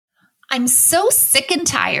I'm so sick and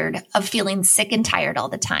tired of feeling sick and tired all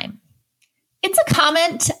the time. It's a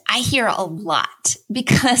comment I hear a lot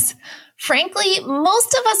because, frankly,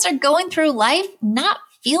 most of us are going through life not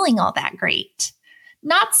feeling all that great.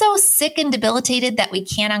 Not so sick and debilitated that we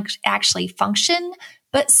can't actually function,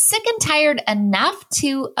 but sick and tired enough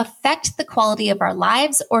to affect the quality of our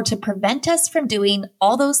lives or to prevent us from doing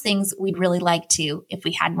all those things we'd really like to if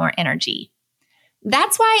we had more energy.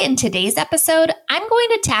 That's why in today's episode, I'm going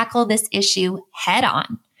to tackle this issue head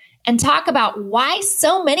on and talk about why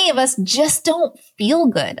so many of us just don't feel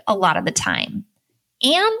good a lot of the time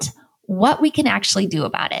and what we can actually do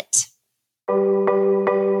about it.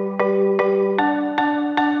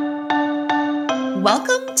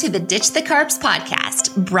 Welcome to the Ditch the Carbs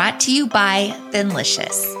podcast, brought to you by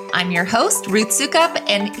Thinlicious. I'm your host, Ruth Sukup,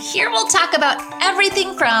 and here we'll talk about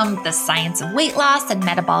everything from the science of weight loss and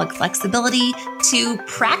metabolic flexibility to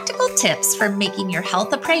practical tips for making your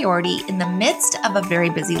health a priority in the midst of a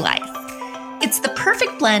very busy life. It's the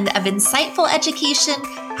perfect blend of insightful education,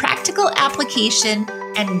 practical application,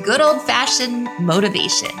 and good old-fashioned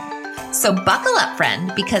motivation. So buckle up,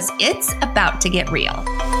 friend, because it's about to get real.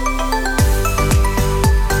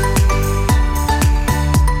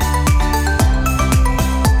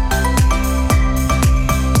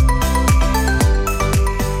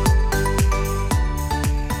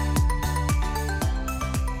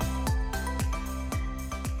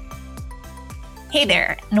 Hey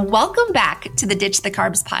there, and welcome back to the Ditch the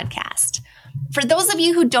Carbs podcast. For those of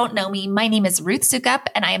you who don't know me, my name is Ruth Sukup,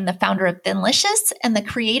 and I am the founder of Thinlicious and the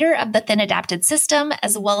creator of the Thin Adapted System,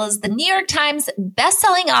 as well as the New York Times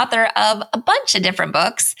bestselling author of a bunch of different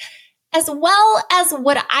books, as well as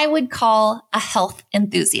what I would call a health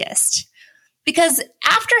enthusiast. Because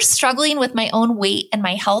after struggling with my own weight and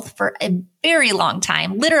my health for a very long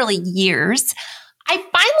time, literally years, I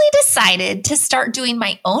finally decided to start doing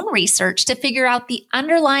my own research to figure out the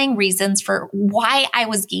underlying reasons for why I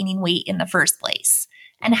was gaining weight in the first place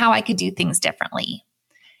and how I could do things differently.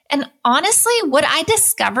 And honestly, what I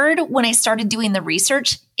discovered when I started doing the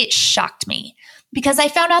research, it shocked me because I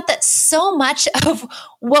found out that so much of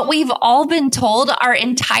what we've all been told our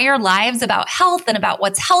entire lives about health and about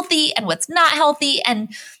what's healthy and what's not healthy,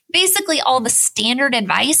 and basically all the standard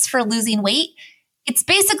advice for losing weight, it's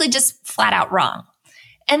basically just flat out wrong.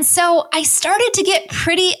 And so I started to get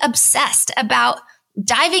pretty obsessed about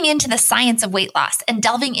diving into the science of weight loss and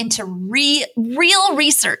delving into real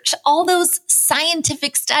research, all those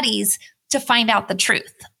scientific studies to find out the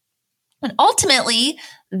truth. And ultimately,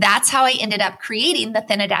 that's how I ended up creating the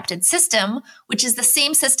Thin Adapted System, which is the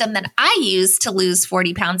same system that I use to lose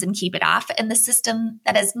 40 pounds and keep it off, and the system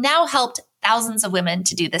that has now helped thousands of women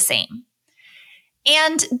to do the same.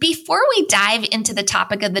 And before we dive into the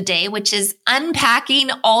topic of the day, which is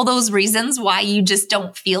unpacking all those reasons why you just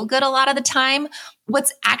don't feel good a lot of the time,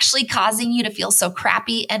 what's actually causing you to feel so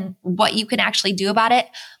crappy and what you can actually do about it,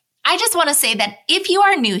 I just want to say that if you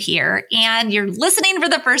are new here and you're listening for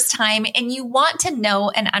the first time and you want to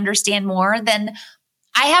know and understand more, then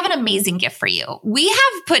I have an amazing gift for you. We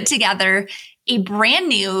have put together a brand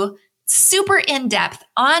new super in-depth,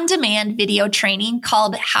 on-demand video training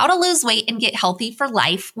called How to Lose Weight and Get Healthy for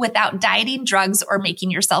Life Without Dieting, Drugs, or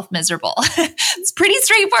Making Yourself Miserable. It's pretty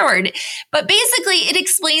straightforward, but basically it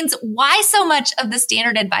explains why so much of the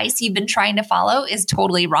standard advice you've been trying to follow is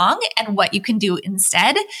totally wrong and what you can do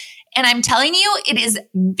instead. And I'm telling you, it is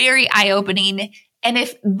very eye-opening. And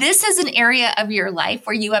if this is an area of your life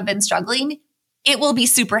where you have been struggling, it will be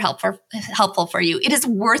super helpful for you. It is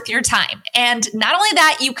worth your time. And not only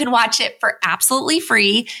that, you can watch it for absolutely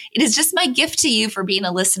free. It is just my gift to you for being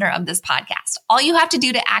a listener of this podcast. All you have to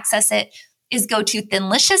do to access it is go to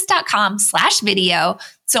thinlicious.com/video.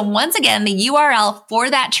 So once again, the URL for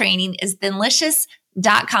that training is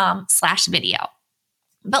thinlicious.com/video.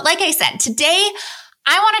 But like I said, today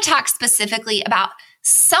I want to talk specifically about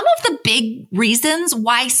some of the big reasons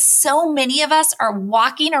why so many of us are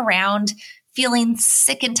walking around feeling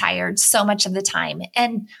sick and tired so much of the time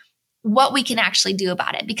and what we can actually do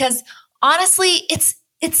about it. Because honestly, it's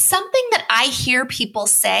something that I hear people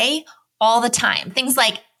say all the time. Things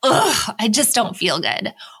like, ugh, I just don't feel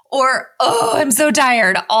good. Or, oh, I'm so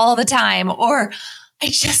tired all the time. Or I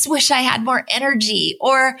just wish I had more energy.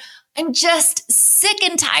 Or I'm just sick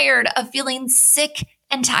and tired of feeling sick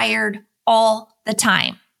and tired all the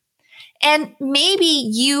time. And maybe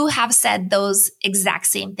you have said those exact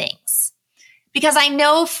same things. Because I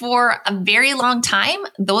know for a very long time,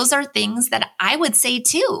 those are things that I would say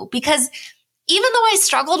too. Because even though I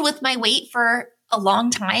struggled with my weight for a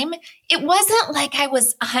long time, it wasn't like I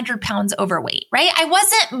was 100 pounds overweight, right? I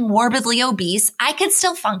wasn't morbidly obese. I could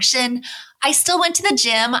still function. I still went to the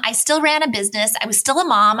gym. I still ran a business. I was still a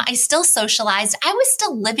mom. I still socialized. I was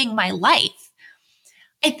still living my life.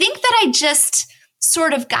 I think that I just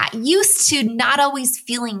sort of got used to not always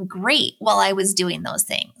feeling great while I was doing those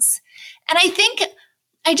things. And I think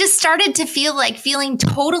I just started to feel like feeling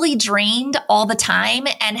totally drained all the time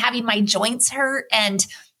and having my joints hurt and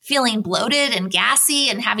feeling bloated and gassy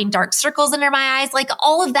and having dark circles under my eyes. Like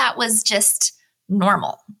all of that was just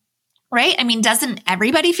normal, right? I mean, doesn't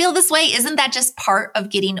everybody feel this way? Isn't that just part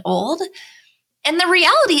of getting old? And the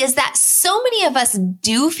reality is that so many of us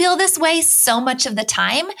do feel this way so much of the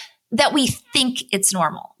time that we think it's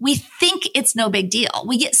normal. We think it's no big deal.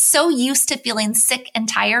 We get so used to feeling sick and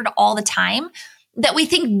tired all the time that we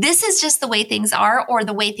think this is just the way things are or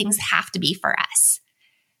the way things have to be for us.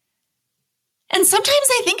 And sometimes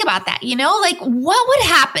I think about that, like what would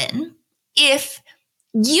happen if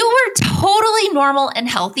you were totally normal and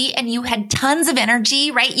healthy and you had tons of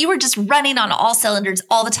energy, right? You were just running on all cylinders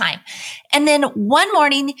all the time. And then one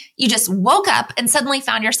morning you just woke up and suddenly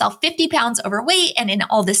found yourself 50 pounds overweight and in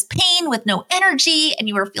all this pain with no energy and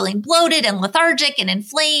you were feeling bloated and lethargic and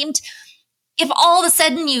inflamed. If all of a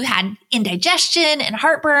sudden you had indigestion and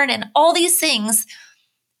heartburn and all these things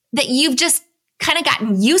that you've just kind of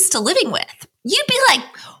gotten used to living with, you'd be like,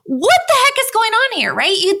 what the heck is going on here,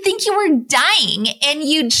 right? You'd think you were dying and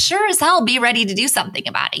you'd sure as hell be ready to do something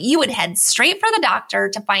about it. You would head straight for the doctor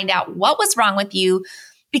to find out what was wrong with you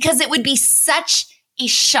because it would be such a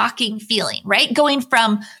shocking feeling, right? Going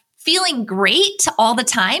from feeling great all the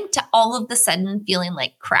time to all of the sudden feeling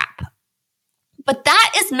like crap. But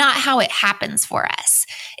that is not how it happens for us.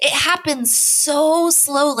 It happens so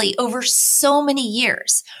slowly over so many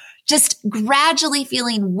years, just gradually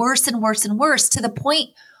feeling worse and worse and worse to the point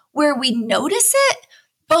where we notice it,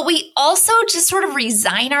 but we also just sort of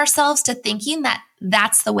resign ourselves to thinking that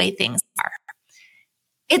that's the way things are.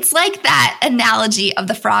 It's like that analogy of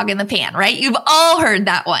the frog in the pan, right? You've all heard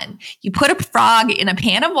that one. You put a frog in a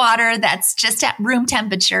pan of water that's just at room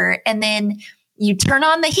temperature, and then you turn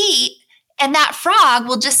on the heat, and that frog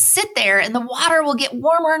will just sit there and the water will get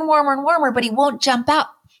warmer and warmer and warmer, but he won't jump out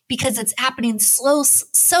because it's happening so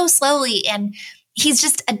slowly. And he's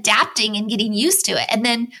just adapting and getting used to it. And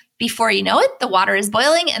then before you know it, the water is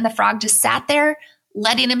boiling and the frog just sat there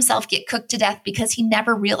letting himself get cooked to death because he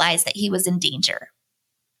never realized that he was in danger.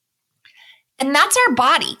 And that's our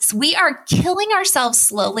bodies. We are killing ourselves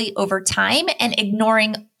slowly over time and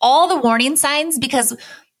ignoring all the warning signs because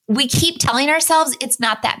we keep telling ourselves it's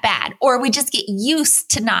not that bad, or we just get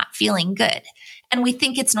used to not feeling good and we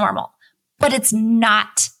think it's normal, but it's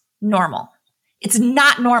not normal. It's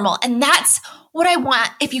not normal. And that's what I want.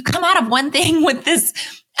 If you come out of one thing with this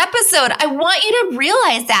episode, I want you to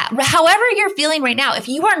realize that however you're feeling right now, if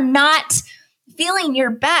you are not feeling your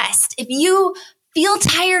best, if you feel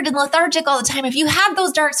tired and lethargic all the time, if you have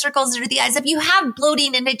those dark circles under the eyes, if you have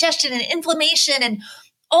bloating and digestion and inflammation and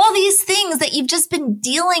all these things that you've just been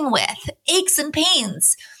dealing with, aches and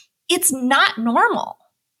pains, it's not normal.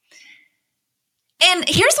 And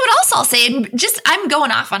here's what else I'll say. And I'm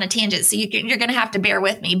going off on a tangent, so you're going to have to bear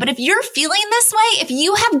with me. But if you're feeling this way, if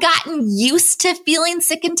you have gotten used to feeling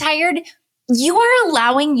sick and tired, you are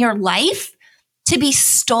allowing your life to be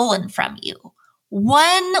stolen from you,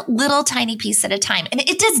 one little tiny piece at a time. And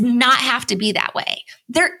it does not have to be that way.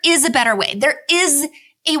 There is a better way. There is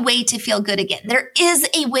a way to feel good again. There is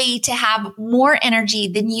a way to have more energy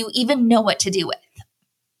than you even know what to do with.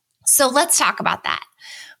 So let's talk about that.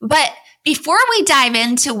 But before we dive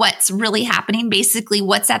into what's really happening, basically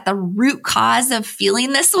what's at the root cause of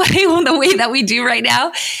feeling this way, the way that we do right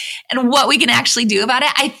now, and what we can actually do about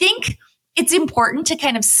it, I think it's important to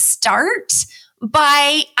kind of start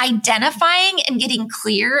by identifying and getting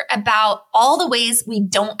clear about all the ways we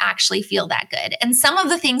don't actually feel that good. And some of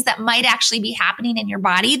the things that might actually be happening in your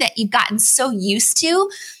body that you've gotten so used to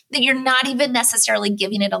that you're not even necessarily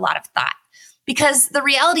giving it a lot of thought. Because the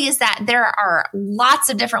reality is that there are lots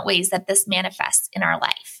of different ways that this manifests in our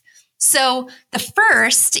life. So the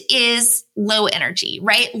first is low energy,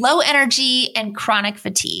 right? Low energy and chronic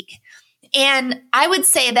fatigue. And I would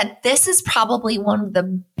say that this is probably one of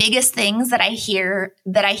the biggest things that I hear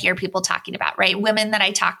people talking about, right? Women that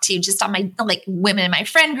I talk to just on my, like women in my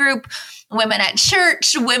friend group, women at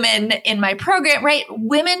church, women in my program, right?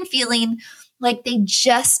 Women feeling like they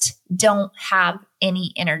just don't have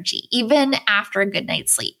any energy, even after a good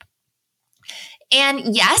night's sleep.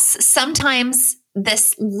 And yes, sometimes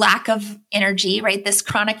this lack of energy, right? This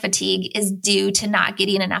chronic fatigue is due to not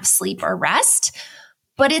getting enough sleep or rest,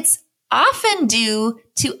 but it's often due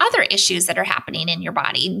to other issues that are happening in your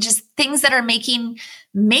body, just things that are making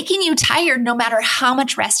you tired no matter how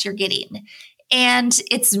much rest you're getting. And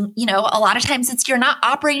it's, a lot of times you're not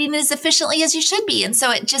operating as efficiently as you should be. And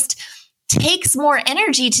so it just takes more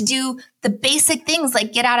energy to do the basic things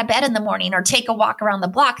like get out of bed in the morning or take a walk around the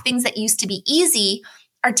block. Things that used to be easy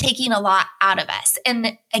are taking a lot out of us.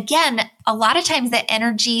 And again, a lot of times that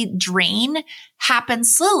energy drain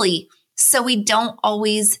happens slowly, so we don't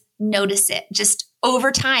always notice it. Just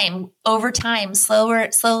over time,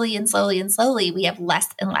 slowly, we have less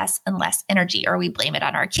and less and less energy, or we blame it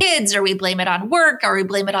on our kids, or we blame it on work, or we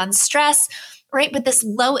blame it on stress, right? But this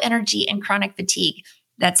low energy and chronic fatigue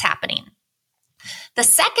that's happening. The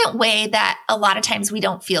second way that a lot of times we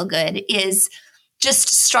don't feel good is just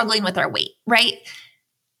struggling with our weight, right?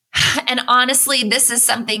 And honestly, this is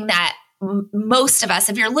something that most of us,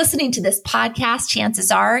 if you're listening to this podcast,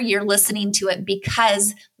 chances are you're listening to it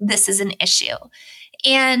because this is an issue.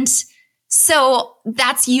 And so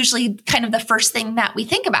that's usually kind of the first thing that we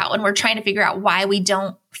think about when we're trying to figure out why we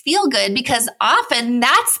don't feel good, because often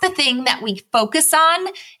that's the thing that we focus on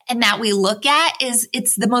and that we look at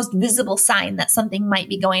it's the most visible sign that something might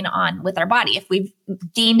be going on with our body. If we've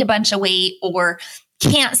gained a bunch of weight or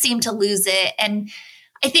can't seem to lose it. And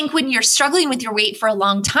I think when you're struggling with your weight for a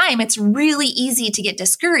long time, it's really easy to get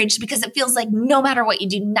discouraged because it feels like no matter what you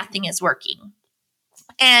do, nothing is working.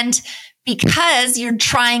 And because you're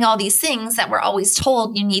trying all these things that we're always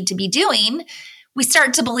told you need to be doing, we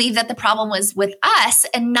start to believe that the problem was with us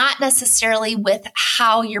and not necessarily with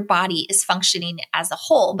how your body is functioning as a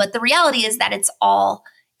whole. But the reality is that it's all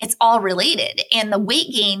related. And the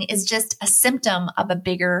weight gain is just a symptom of a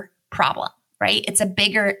bigger problem, right? It's a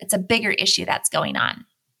bigger issue that's going on.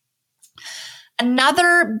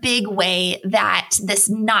 Another big way that this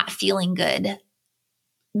not feeling good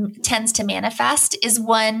tends to manifest is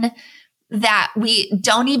one that we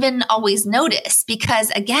don't even always notice because,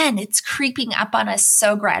 again, it's creeping up on us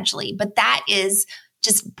so gradually. But that is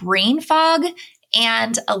just brain fog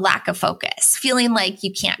and a lack of focus, feeling like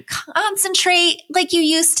you can't concentrate like you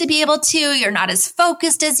used to be able to. You're not as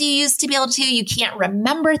focused as you used to be able to. You can't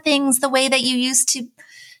remember things the way that you used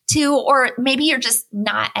to, or maybe you're just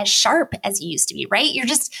not as sharp as you used to be, right? You're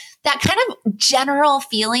just that kind of general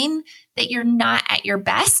feeling that you're not at your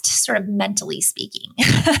best, sort of mentally speaking.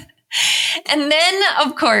 And then,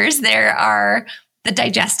 of course, there are the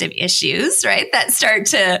digestive issues, right, that start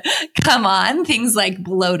to come on, things like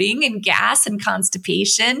bloating and gas and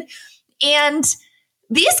constipation. And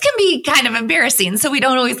these can be kind of embarrassing. So we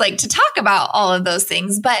don't always like to talk about all of those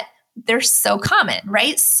things, but they're so common,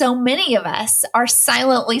 right? So many of us are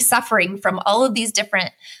silently suffering from all of these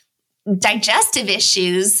different digestive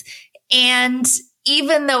issues. And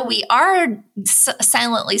even though we are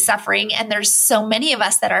silently suffering, and there's so many of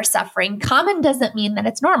us that are suffering, common doesn't mean that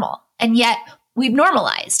it's normal. And yet we've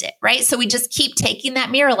normalized it, right? So we just keep taking that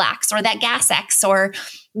Miralax or that Gas-X or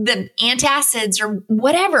the antacids or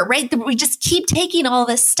whatever, right? We just keep taking all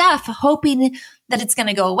this stuff, hoping that it's going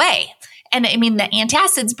to go away. And I mean, the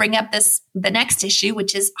antacids bring up the next issue,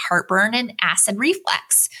 which is heartburn and acid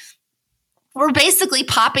reflux. We're basically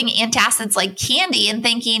popping antacids like candy and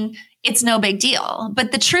thinking it's no big deal.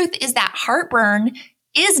 But the truth is that heartburn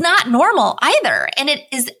is not normal either. And it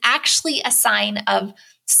is actually a sign of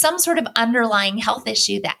some sort of underlying health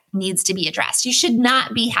issue that needs to be addressed. You should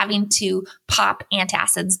not be having to pop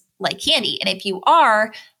antacids like candy. And if you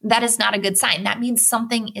are, that is not a good sign. That means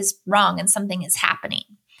something is wrong and something is happening.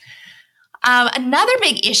 Another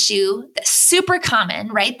big issue that's super common,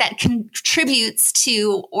 right, that contributes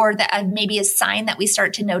to, or that maybe a sign that we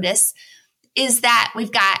start to notice, is that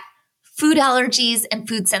we've got food allergies and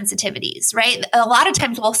food sensitivities, right? A lot of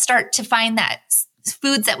times we'll start to find that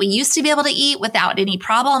foods that we used to be able to eat without any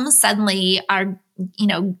problems suddenly are,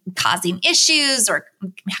 causing issues or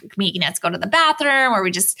making us go to the bathroom, or we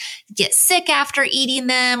just get sick after eating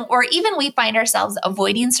them, or even we find ourselves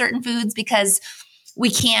avoiding certain foods because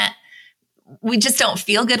we just don't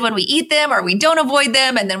feel good when we eat them, or we don't avoid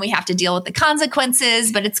them. And then we have to deal with the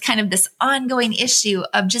consequences. But it's kind of this ongoing issue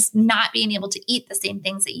of just not being able to eat the same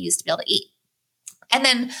things that you used to be able to eat. And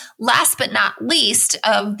then last but not least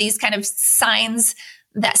of these kind of signs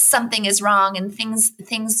that something is wrong and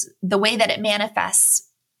things, the way that it manifests,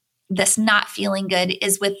 this not feeling good,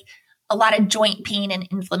 is with a lot of joint pain and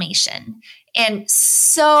inflammation. And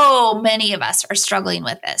so many of us are struggling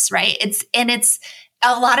with this, right? It's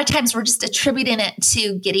a lot of times we're just attributing it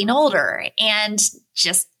to getting older and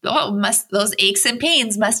just, those aches and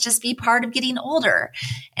pains must just be part of getting older.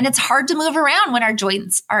 And it's hard to move around when our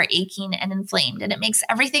joints are aching and inflamed. And it makes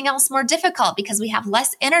everything else more difficult because we have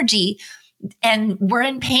less energy and we're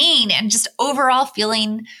in pain and just overall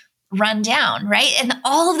feeling run down, right? And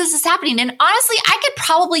all of this is happening. And honestly, I could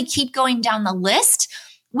probably keep going down the list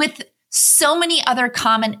with so many other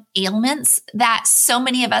common ailments that so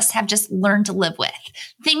many of us have just learned to live with.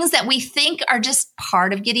 Things that we think are just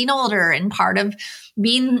part of getting older and part of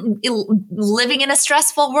living in a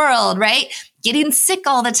stressful world, right? Getting sick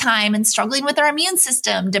all the time and struggling with our immune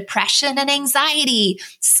system, depression and anxiety,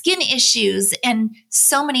 skin issues, and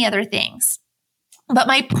so many other things. But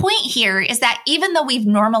my point here is that even though we've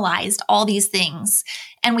normalized all these things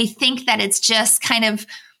and we think that it's just kind of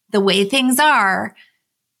the way things are,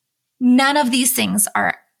 none of these things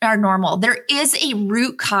are normal. There is a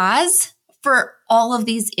root cause for all of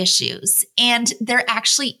these issues, and there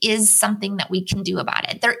actually is something that we can do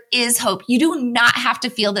about it. There is hope. You do not have to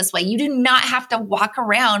feel this way. You do not have to walk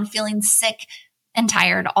around feeling sick and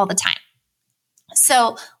tired all the time.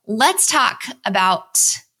 So let's talk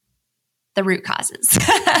about the root causes.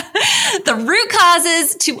 The root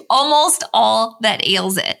causes to almost all that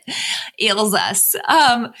ails us.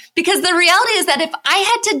 Because the reality is that if I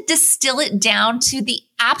had to distill it down to the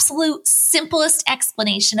absolute simplest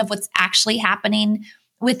explanation of what's actually happening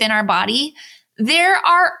within our body, there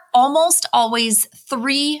are almost always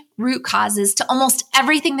 3 root causes to almost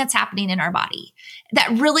everything that's happening in our body.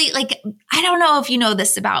 That really, I don't know if you know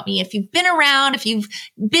this about me, if you've been around, if you've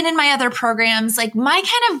been in my other programs, my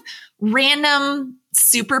kind of random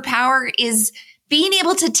superpower is being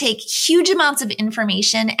able to take huge amounts of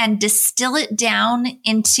information and distill it down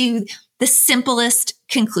into the simplest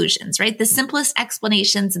conclusions, right? The simplest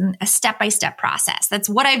explanations and a step-by-step process. That's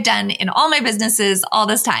what I've done in all my businesses all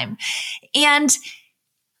this time. And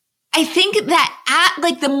I think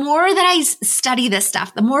that the more that I study this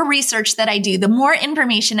stuff, the more research that I do, the more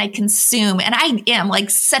information I consume. And I am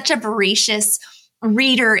such a voracious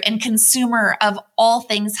reader and consumer of all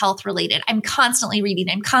things health related. I'm constantly reading.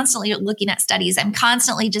 I'm constantly looking at studies. I'm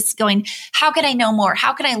constantly just going, how can I know more?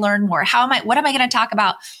 How can I learn more? What am I going to talk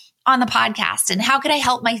about on the podcast? And how can I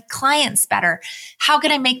help my clients better? How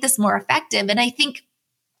can I make this more effective? And I think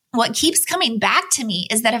what keeps coming back to me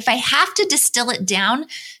is that if I have to distill it down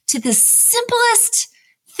to the simplest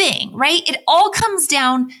thing, right? It all comes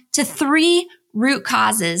down to 3 root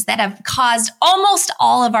causes that have caused almost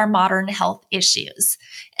all of our modern health issues.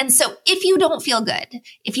 And so if you don't feel good,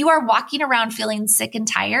 if you are walking around feeling sick and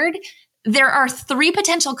tired, there are 3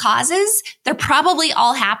 potential causes. They're probably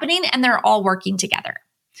all happening and they're all working together.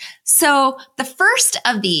 So the first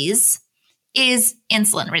of these is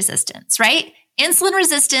insulin resistance, right? Insulin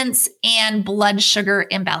resistance and blood sugar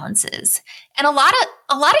imbalances. And a lot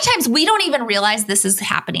of times we don't even realize this is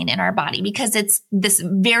happening in our body because it's this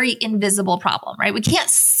very invisible problem, right? We can't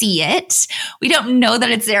see it. We don't know that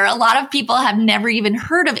it's there. A lot of people have never even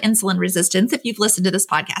heard of insulin resistance. If you've listened to this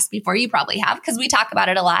podcast before, you probably have because we talk about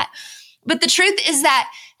it a lot. But the truth is that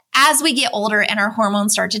as we get older and our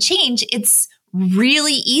hormones start to change, it's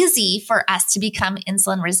really easy for us to become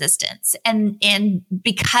insulin resistant. And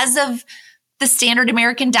because of the standard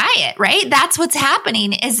American diet, right? That's what's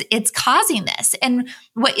happening is it's causing this. And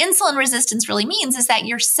what insulin resistance really means is that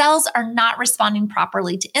your cells are not responding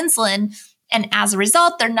properly to insulin. And as a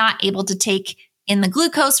result, they're not able to take in the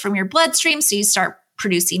glucose from your bloodstream. So you start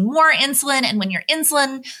producing more insulin. And when your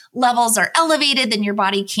insulin levels are elevated, then your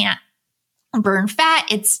body can't burn fat.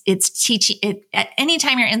 It's teaching it at any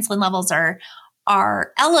time your insulin levels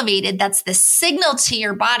are elevated. That's the signal to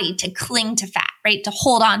your body to cling to fat, right? To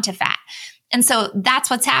hold on to fat. And so that's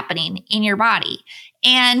what's happening in your body.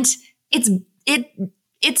 And it's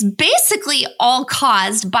basically all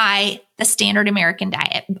caused by the standard American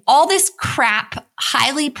diet. All this crap,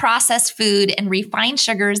 highly processed food and refined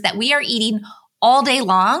sugars that we are eating all day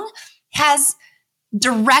long has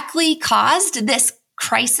directly caused this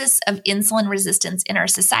crisis of insulin resistance in our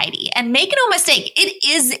society. And make no mistake, it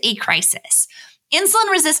is a crisis.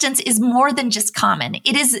 Insulin resistance is more than just common.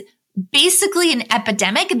 It is basically an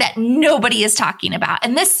epidemic that nobody is talking about.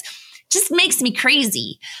 And this just makes me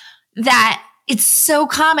crazy that it's so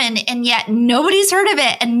common and yet nobody's heard of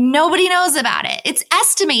it and nobody knows about it. It's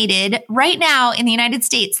estimated right now in the United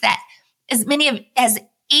States that as many as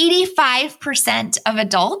 85% of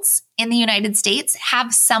adults in the United States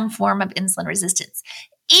have some form of insulin resistance.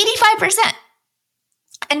 85%.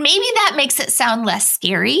 And maybe that makes it sound less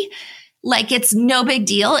scary. Like it's no big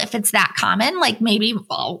deal if it's that common. Like maybe,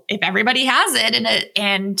 well, if everybody has it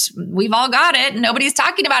and we've all got it and nobody's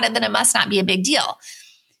talking about it, then it must not be a big deal.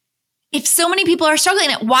 If so many people are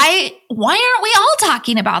struggling, why aren't we all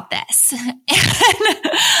talking about this? And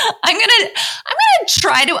I'm gonna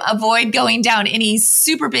try to avoid going down any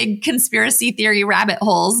super big conspiracy theory rabbit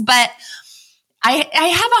holes, but I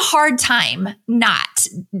have a hard time not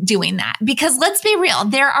doing that because let's be real.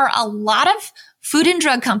 There are a lot of food and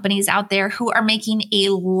drug companies out there who are making a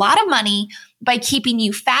lot of money by keeping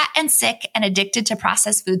you fat and sick and addicted to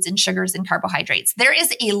processed foods and sugars and carbohydrates. There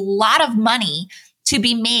is a lot of money to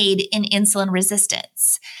be made in insulin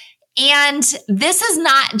resistance. And this is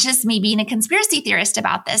not just me being a conspiracy theorist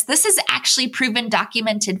about this. This is actually proven,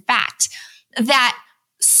 documented fact that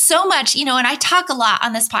so much, and I talk a lot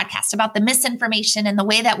on this podcast about the misinformation and the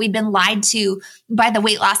way that we've been lied to by the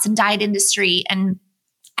weight loss and diet industry. And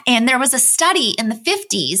there was a study in the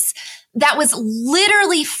 50s that was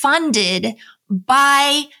literally funded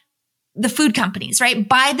by the food companies, right?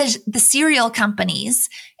 By the cereal companies.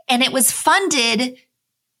 And it was funded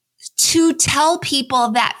to tell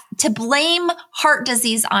people that to blame heart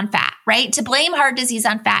disease on fat, right? To blame heart disease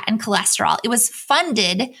on fat and cholesterol. It was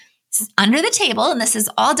funded under the table, and this is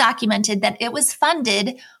all documented, that it was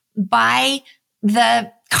funded by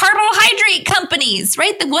the carbohydrate companies,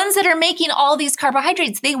 right? The ones that are making all these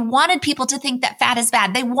carbohydrates. They wanted people to think that fat is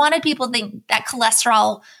bad. They wanted people to think that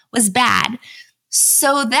cholesterol was bad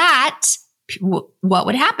so that what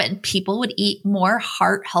would happen? People would eat more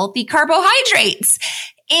heart healthy carbohydrates.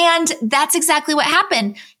 And that's exactly what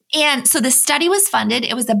happened. And so the study was funded.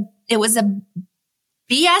 It was a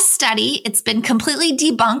BS study. It's been completely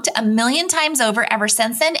debunked 1 million times over ever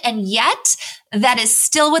since then. And yet that is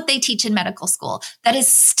still what they teach in medical school. That is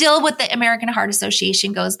still what the American Heart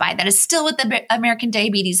Association goes by. That is still what the American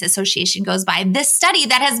Diabetes Association goes by. This study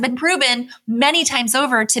that has been proven many times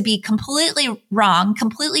over to be completely wrong,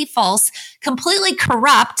 completely false, completely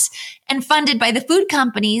corrupt, and funded by the food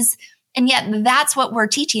companies. And yet that's what we're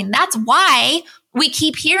teaching. That's why we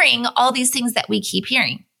keep hearing all these things that we keep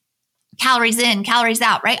hearing. Calories in, calories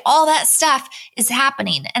out, right? All that stuff is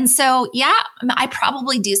happening. And so, yeah, I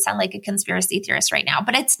probably do sound like a conspiracy theorist right now,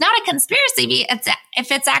 but it's not a conspiracy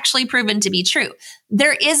if it's actually proven to be true.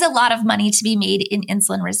 There is a lot of money to be made in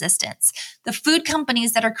insulin resistance. The food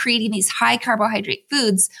companies that are creating these high carbohydrate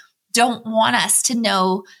foods don't want us to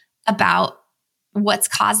know about what's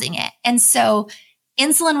causing it. And so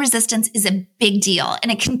insulin resistance is a big deal,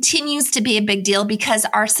 and it continues to be a big deal because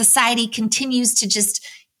our society continues to just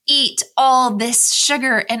eat all this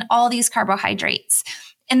sugar and all these carbohydrates.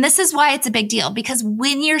 And this is why it's a big deal, because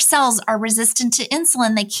when your cells are resistant to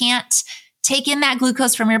insulin, they can't take in that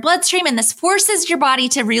glucose from your bloodstream, and this forces your body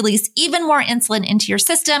to release even more insulin into your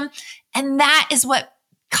system. And that is what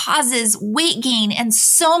causes weight gain and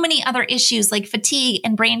so many other issues like fatigue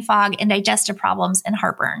and brain fog and digestive problems and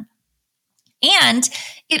heartburn. And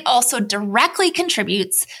it also directly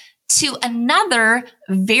contributes to another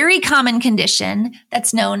very common condition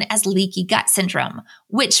that's known as leaky gut syndrome,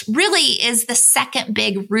 which really is the second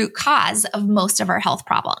big root cause of most of our health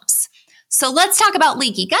problems. So let's talk about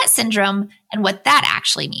leaky gut syndrome and what that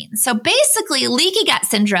actually means. So basically, leaky gut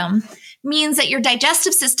syndrome means that your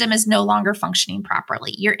digestive system is no longer functioning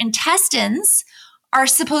properly. Your intestines are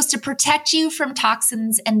supposed to protect you from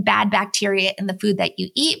toxins and bad bacteria in the food that you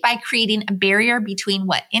eat by creating a barrier between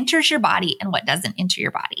what enters your body and what doesn't enter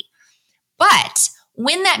your body. But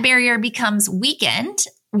when that barrier becomes weakened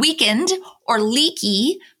or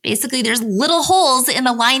leaky, basically there's little holes in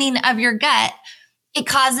the lining of your gut, it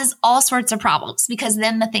causes all sorts of problems because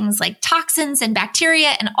then the things like toxins and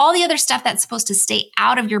bacteria and all the other stuff that's supposed to stay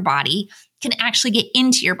out of your body can actually get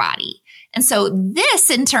into your body. And so this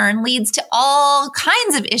in turn leads to all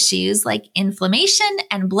kinds of issues like inflammation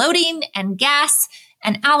and bloating and gas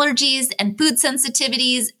and allergies and food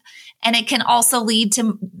sensitivities. And it can also lead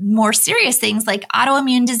to more serious things like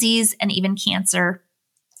autoimmune disease and even cancer.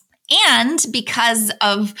 And because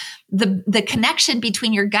of the connection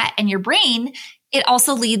between your gut and your brain, it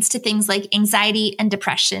also leads to things like anxiety and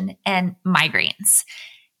depression and migraines.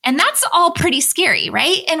 And that's all pretty scary,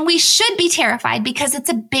 right? And we should be terrified because it's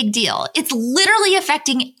a big deal. It's literally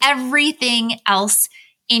affecting everything else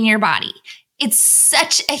in your body. It's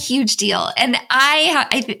such a huge deal. And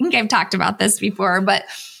I think I've talked about this before, but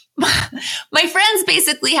my friends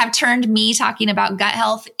basically have turned me talking about gut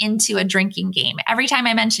health into a drinking game. Every time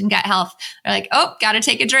I mention gut health, they're like, oh, got to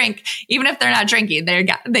take a drink. Even if they're not drinking, they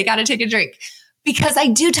got to take a drink. Because I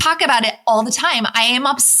do talk about it all the time. I am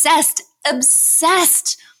obsessed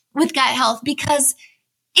with gut health because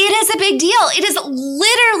it is a big deal. It is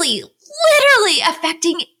literally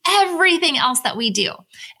affecting everything else that we do.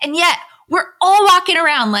 And yet we're all walking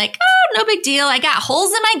around like, oh, no big deal. I got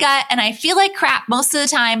holes in my gut and I feel like crap most of the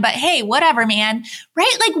time, but hey, whatever, man,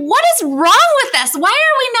 right? Like, what is wrong with us? Why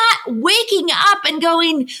are we not waking up and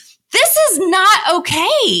going, this is not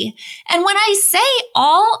okay? And when I say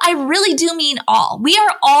all, I really do mean all. We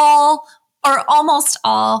are all, or almost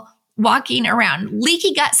all, walking around.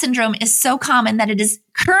 Leaky gut syndrome is so common that it is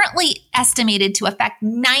currently estimated to affect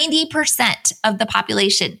 90% of the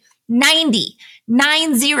population. 90,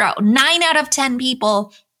 9 out of 10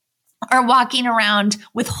 people are walking around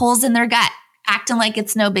with holes in their gut, acting like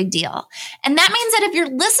it's no big deal. And that means that if you're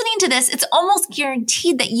listening to this, it's almost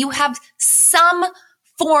guaranteed that you have some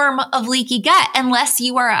form of leaky gut, unless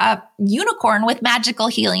you are a unicorn with magical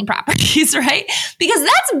healing properties, right? Because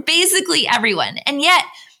that's basically everyone. And yet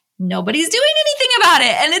nobody's doing anything about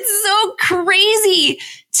it. And it's so crazy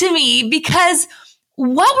to me, because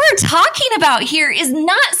what we're talking about here is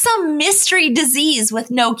not some mystery disease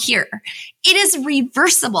with no cure. It is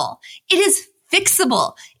reversible. It is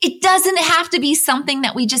fixable. It doesn't have to be something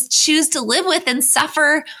that we just choose to live with and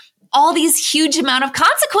suffer all these huge amount of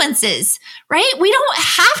consequences, right? We don't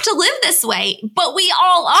have to live this way, but we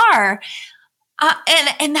all are.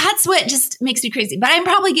 And that's what just makes me crazy. But I'm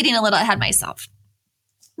probably getting a little ahead of myself,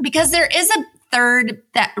 because there is a third,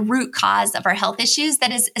 that root cause of our health issues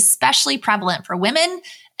that is especially prevalent for women,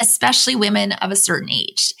 especially women of a certain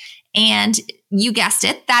age. And you guessed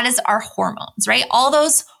it, that is our hormones, right? All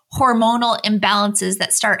those hormonal imbalances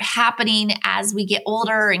that start happening as we get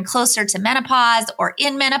older and closer to menopause, or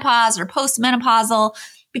in menopause or postmenopausal,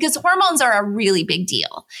 because hormones are a really big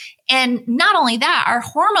deal. And not only that, our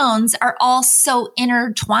hormones are all so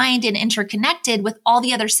intertwined and interconnected with all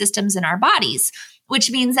the other systems in our bodies,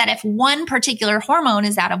 which means that if one particular hormone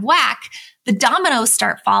is out of whack, the dominoes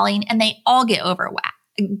start falling and they all get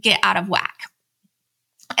out of whack.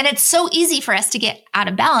 And it's so easy for us to get out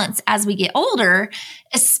of balance as we get older,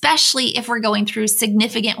 especially if we're going through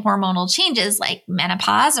significant hormonal changes like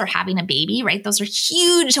menopause or having a baby, right? Those are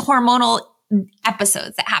huge hormonal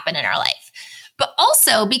episodes that happen in our life. But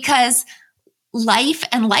also because life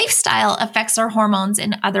and lifestyle affects our hormones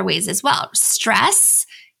in other ways as well. Stress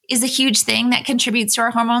is a huge thing that contributes to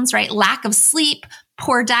our hormones, right? Lack of sleep,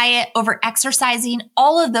 poor diet, over exercising,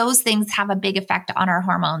 all of those things have a big effect on our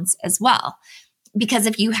hormones as well. Because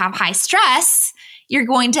if you have high stress, you're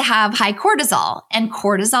going to have high cortisol, and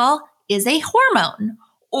cortisol is a hormone.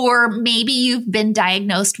 Or maybe you've been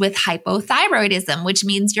diagnosed with hypothyroidism, which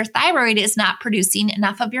means your thyroid is not producing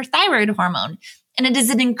enough of your thyroid hormone. And it is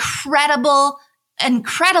an incredibly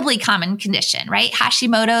common condition, right?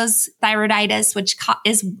 Hashimoto's thyroiditis, which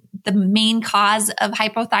is the main cause of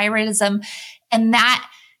hypothyroidism. And that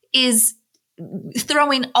is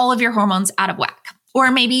throwing all of your hormones out of whack. Or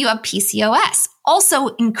maybe you have PCOS,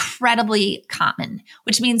 also incredibly common,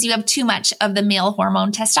 which means you have too much of the male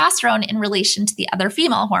hormone testosterone in relation to the other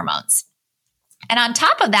female hormones. And on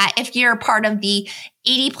top of that, if you're part of the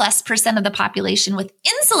 80+% of the population with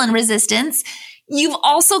insulin resistance, you've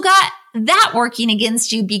also got that working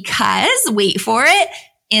against you, because, wait for it,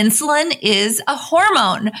 insulin is a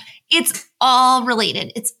hormone. It's all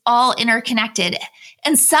related. It's all interconnected.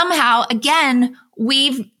 And somehow, again,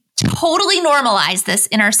 we've totally normalize this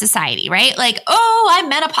in our society, right? Like, oh,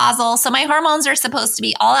 I'm menopausal, so my hormones are supposed to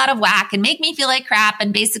be all out of whack and make me feel like crap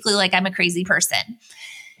and basically like I'm a crazy person.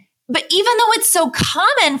 But even though it's so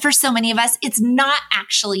common for so many of us, it's not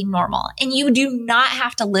actually normal. And you do not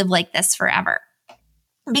have to live like this forever.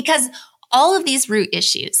 Because all of these root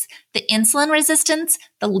issues, the insulin resistance,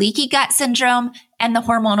 the leaky gut syndrome, and the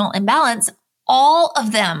hormonal imbalance, all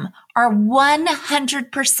of them are 100%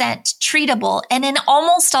 treatable, and in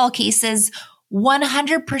almost all cases,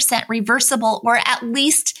 100% reversible, or at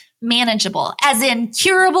least manageable, as in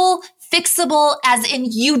curable, fixable, as in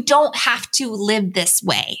you don't have to live this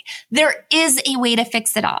way. There is a way to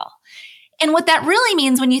fix it all. And what that really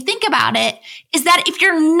means when you think about it is that if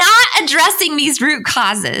you're not addressing these root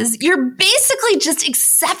causes, you're basically just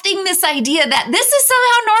accepting this idea that this is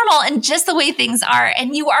somehow normal and just the way things are.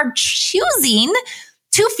 And you are choosing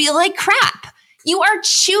to feel like crap. You are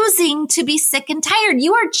choosing to be sick and tired.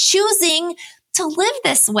 You are choosing to live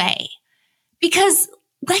this way. Because,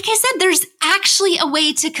 like I said, there's actually a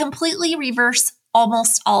way to completely reverse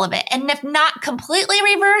almost all of it. And if not completely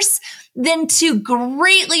reverse, then to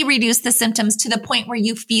greatly reduce the symptoms to the point where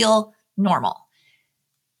you feel normal.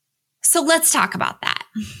 So let's talk about that.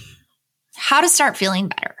 How to start feeling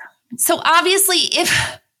better. So obviously,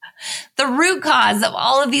 if the root cause of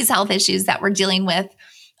all of these health issues that we're dealing with,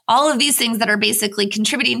 all of these things that are basically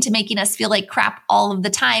contributing to making us feel like crap all of the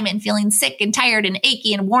time and feeling sick and tired and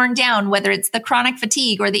achy and worn down, whether it's the chronic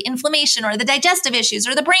fatigue or the inflammation or the digestive issues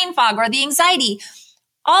or the brain fog or the anxiety,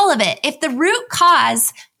 all of it, if the root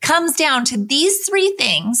cause comes down to these three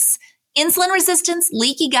things, insulin resistance,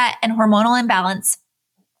 leaky gut, and hormonal imbalance,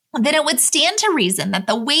 then it would stand to reason that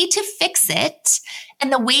the way to fix it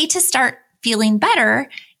and the way to start feeling better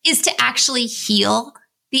is to actually heal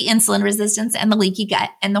the insulin resistance and the leaky gut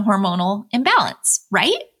and the hormonal imbalance,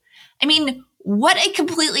 right? I mean, what a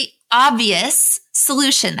completely obvious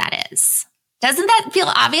solution that is. Doesn't that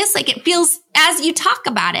feel obvious? Like it feels, as you talk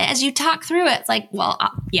about it, as you talk through it, it's like, well,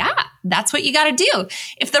 yeah, that's what you got to do.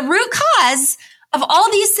 If the root cause of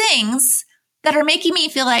all these things that are making me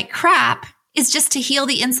feel like crap is just to heal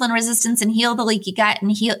the insulin resistance and heal the leaky gut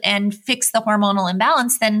and fix the hormonal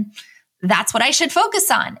imbalance, then that's what I should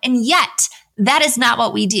focus on. And yet that is not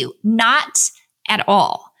what we do. Not at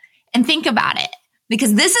all. And think about it,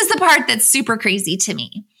 because this is the part that's super crazy to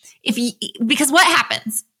me. Because what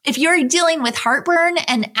happens? If you're dealing with heartburn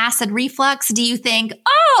and acid reflux, do you think,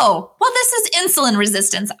 oh, well, this is insulin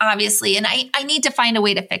resistance, obviously, and I need to find a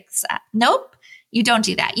way to fix that? Nope, you don't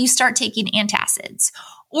do that. You start taking antacids.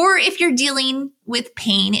 Or if you're dealing with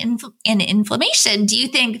pain and inflammation, do you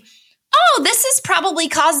think, oh, this is probably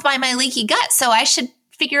caused by my leaky gut, so I should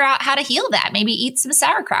figure out how to heal that? Maybe eat some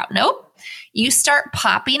sauerkraut. Nope. You start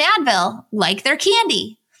popping Advil like they're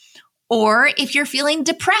candy. Or if you're feeling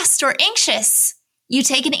depressed or anxious, you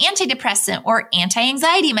take an antidepressant or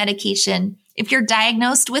anti-anxiety medication. If you're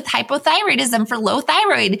diagnosed with hypothyroidism for low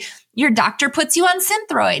thyroid, your doctor puts you on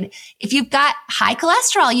Synthroid. If you've got high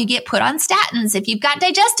cholesterol, you get put on statins. If you've got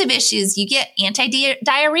digestive issues, you get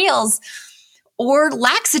antidiarrheals or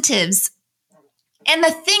laxatives. And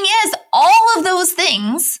the thing is, all of those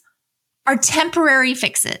things are temporary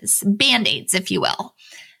fixes, Band-Aids, if you will.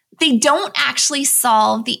 They don't actually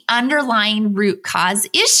solve the underlying root cause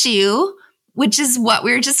issue, which is what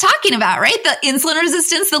we were just talking about, right? The insulin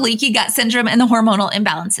resistance, the leaky gut syndrome, and the hormonal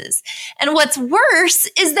imbalances. And what's worse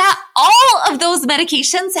is that all of those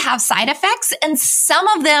medications have side effects, and some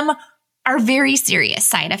of them are very serious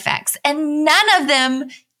side effects, and none of them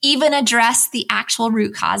even address the actual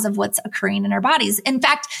root cause of what's occurring in our bodies. In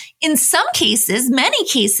fact, in some cases, many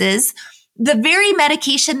cases, the very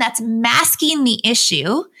medication that's masking the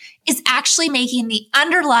issue is actually making the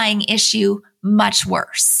underlying issue much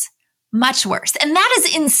worse. Much worse. And that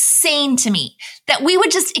is insane to me, that we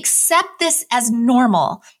would just accept this as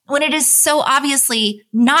normal when it is so obviously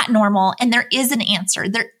not normal, and there is an answer.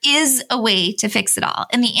 There is a way to fix it all.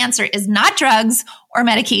 And the answer is not drugs or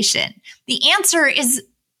medication. The answer is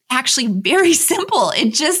actually very simple.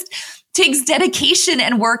 It just takes dedication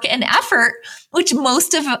and work and effort, which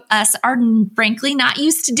most of us are frankly not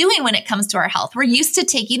used to doing when it comes to our health. We're used to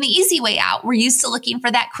taking the easy way out. We're used to looking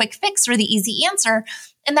for that quick fix or the easy answer.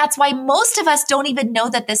 And that's why most of us don't even know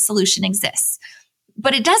that this solution exists.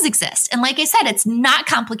 But it does exist. And like I said, it's not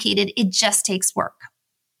complicated. It just takes work.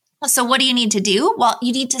 So what do you need to do? Well,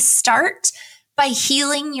 you need to start by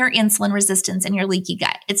healing your insulin resistance and your leaky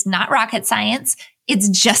gut. It's not rocket science. It's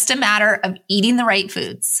just a matter of eating the right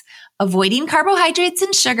foods, avoiding carbohydrates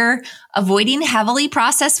and sugar, avoiding heavily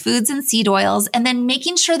processed foods and seed oils, and then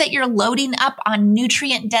making sure that you're loading up on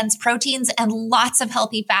nutrient-dense proteins and lots of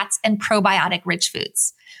healthy fats and probiotic-rich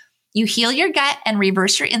foods. You heal your gut and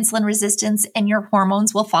reverse your insulin resistance, and your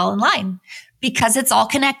hormones will fall in line because it's all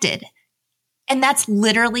connected. And that's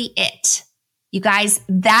literally it. You guys,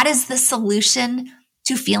 that is the solution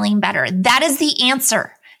to feeling better. That is the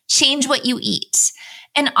answer. Change what you eat.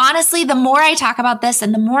 And honestly, the more I talk about this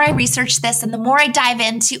and the more I research this and the more I dive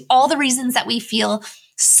into all the reasons that we feel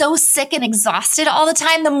so sick and exhausted all the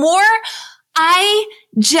time, the more I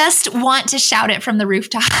just want to shout it from the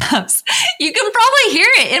rooftops. You can probably hear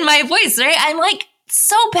it in my voice, right? I'm like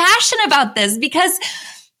so passionate about this because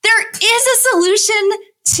there is a solution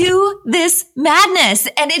to this madness,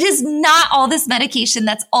 and it is not all this medication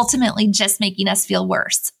that's ultimately just making us feel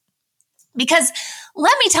worse. Because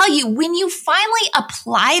let me tell you, when you finally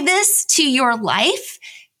apply this to your life,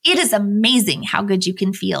 it is amazing how good you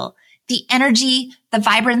can feel. The energy, the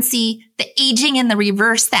vibrancy, the aging in the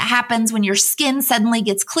reverse that happens when your skin suddenly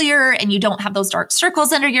gets clearer and you don't have those dark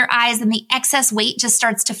circles under your eyes, and the excess weight just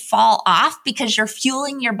starts to fall off because you're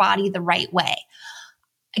fueling your body the right way.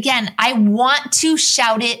 Again, I want to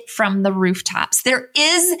shout it from the rooftops. There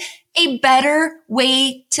is a better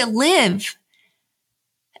way to live.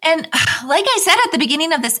 And like I said at the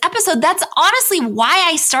beginning of this episode, that's honestly why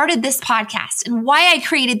I started this podcast and why I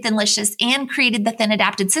created Thinlicious and created the Thin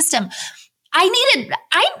Adapted System.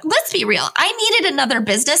 Let's be real, I needed another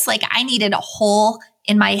business. Like I needed a hole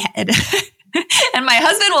in my head. And my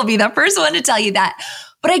husband will be the first one to tell you that.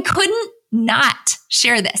 But I couldn't not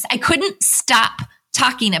share this. I couldn't stop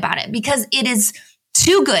talking about it because it is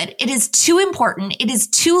too good. It is too important. It is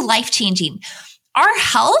too life-changing. Our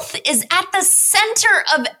health is at the center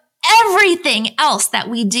of everything else that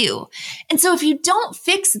we do. And so if you don't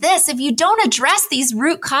fix this, if you don't address these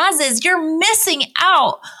root causes, you're missing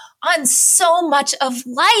out on so much of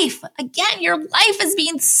life. Again, your life is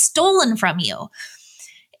being stolen from you.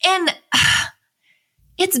 And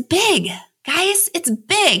it's big, guys. It's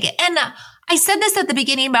big. And I said this at the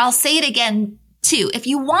beginning, but I'll say it again too. If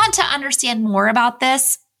you want to understand more about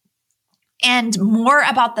this and more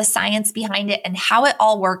about the science behind it and how it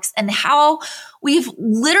all works and how we've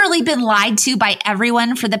literally been lied to by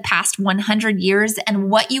everyone for the past 100 years and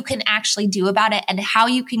what you can actually do about it and how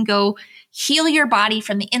you can go heal your body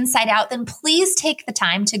from the inside out, then please take the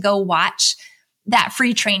time to go watch that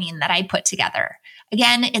free training that I put together.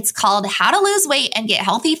 Again, it's called How to Lose Weight and Get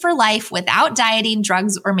Healthy for Life Without Dieting,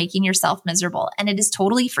 Drugs, or Making Yourself Miserable. And it is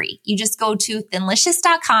totally free. You just go to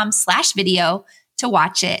thinlicious.com/video to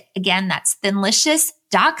watch it. Again, that's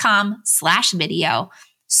thinlicious.com/video.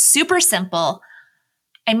 Super simple.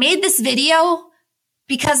 I made this video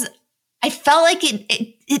because I felt like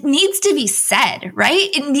it needs to be said, right?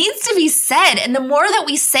 It needs to be said. And the more that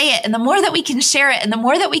we say it and the more that we can share it and the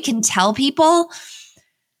more that we can tell people,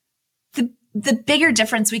 the bigger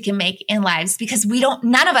difference we can make in lives, because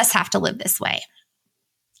none of us have to live this way.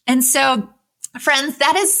 And so, friends,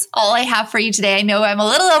 that is all I have for you today. I know I'm a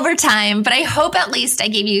little over time, but I hope at least I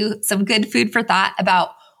gave you some good food for thought about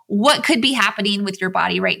what could be happening with your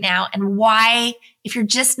body right now and why, if you're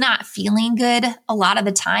just not feeling good a lot of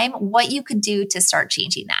the time, what you could do to start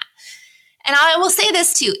changing that. And I will say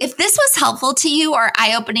this too, if this was helpful to you or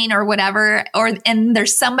eye-opening or whatever, and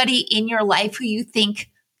there's somebody in your life who you think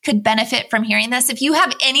could benefit from hearing this. If you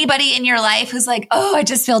have anybody in your life who's like, oh, I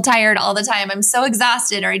just feel tired all the time. I'm so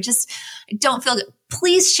exhausted, or I don't feel good.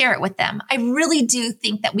 Please share it with them. I really do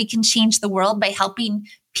think that we can change the world by helping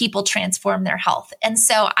people transform their health. And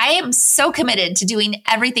so I am so committed to doing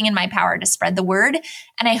everything in my power to spread the word.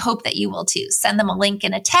 And I hope that you will too. Send them a link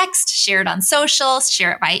in a text, share it on social,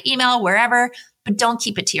 share it by email, wherever, but don't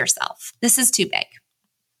keep it to yourself. This is too big.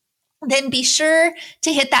 Then be sure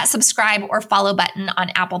to hit that subscribe or follow button on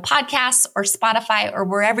Apple Podcasts or Spotify or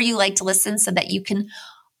wherever you like to listen so that you can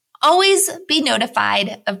always be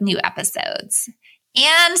notified of new episodes.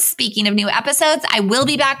 And speaking of new episodes, I will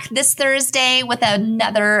be back this Thursday with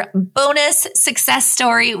another bonus success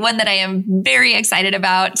story, one that I am very excited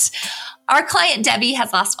about. Our client, Debbie,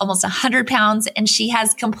 has lost almost 100 pounds and she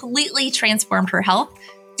has completely transformed her health,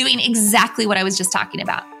 doing exactly what I was just talking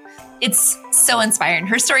about. It's so inspiring.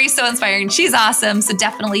 Her story is so inspiring. She's awesome. So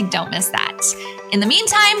definitely don't miss that. In the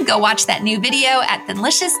meantime, go watch that new video at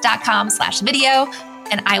thinlicious.com/video,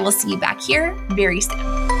 and I will see you back here very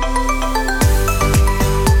soon.